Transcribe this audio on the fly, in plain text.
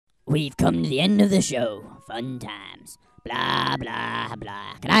we've come to the end of the show. Fun times. Blah, blah,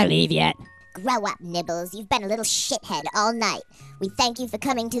 blah. Can I leave yet? Grow up, Nibbles. You've been a little shithead all night. We thank you for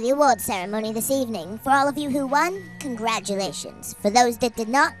coming to the award ceremony this evening. For all of you who won, congratulations. For those that did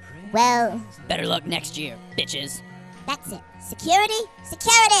not, well... better luck next year, bitches. That's it. Security?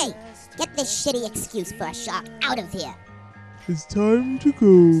 Security! Get this shitty excuse for a shark out of here. It's time to go,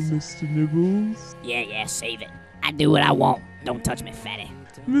 Mr. Nibbles. Yeah, save it. I do what I want. Don't touch me, fatty.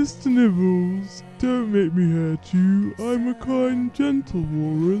 Mr. Nibbles, don't make me hurt you. I'm a kind, gentle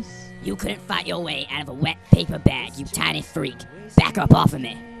walrus. You couldn't fight your way out of a wet paper bag, you tiny freak. Back up off of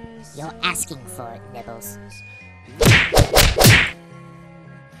me. You're asking for it, Nibbles.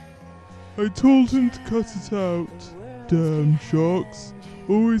 I told him to cut it out. Damn sharks.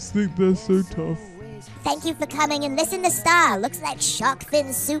 Always think they're so tough. Thank you for coming and listen to Star. Looks like shark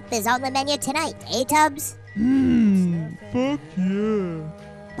fin soup is on the menu tonight, eh, Tubbs?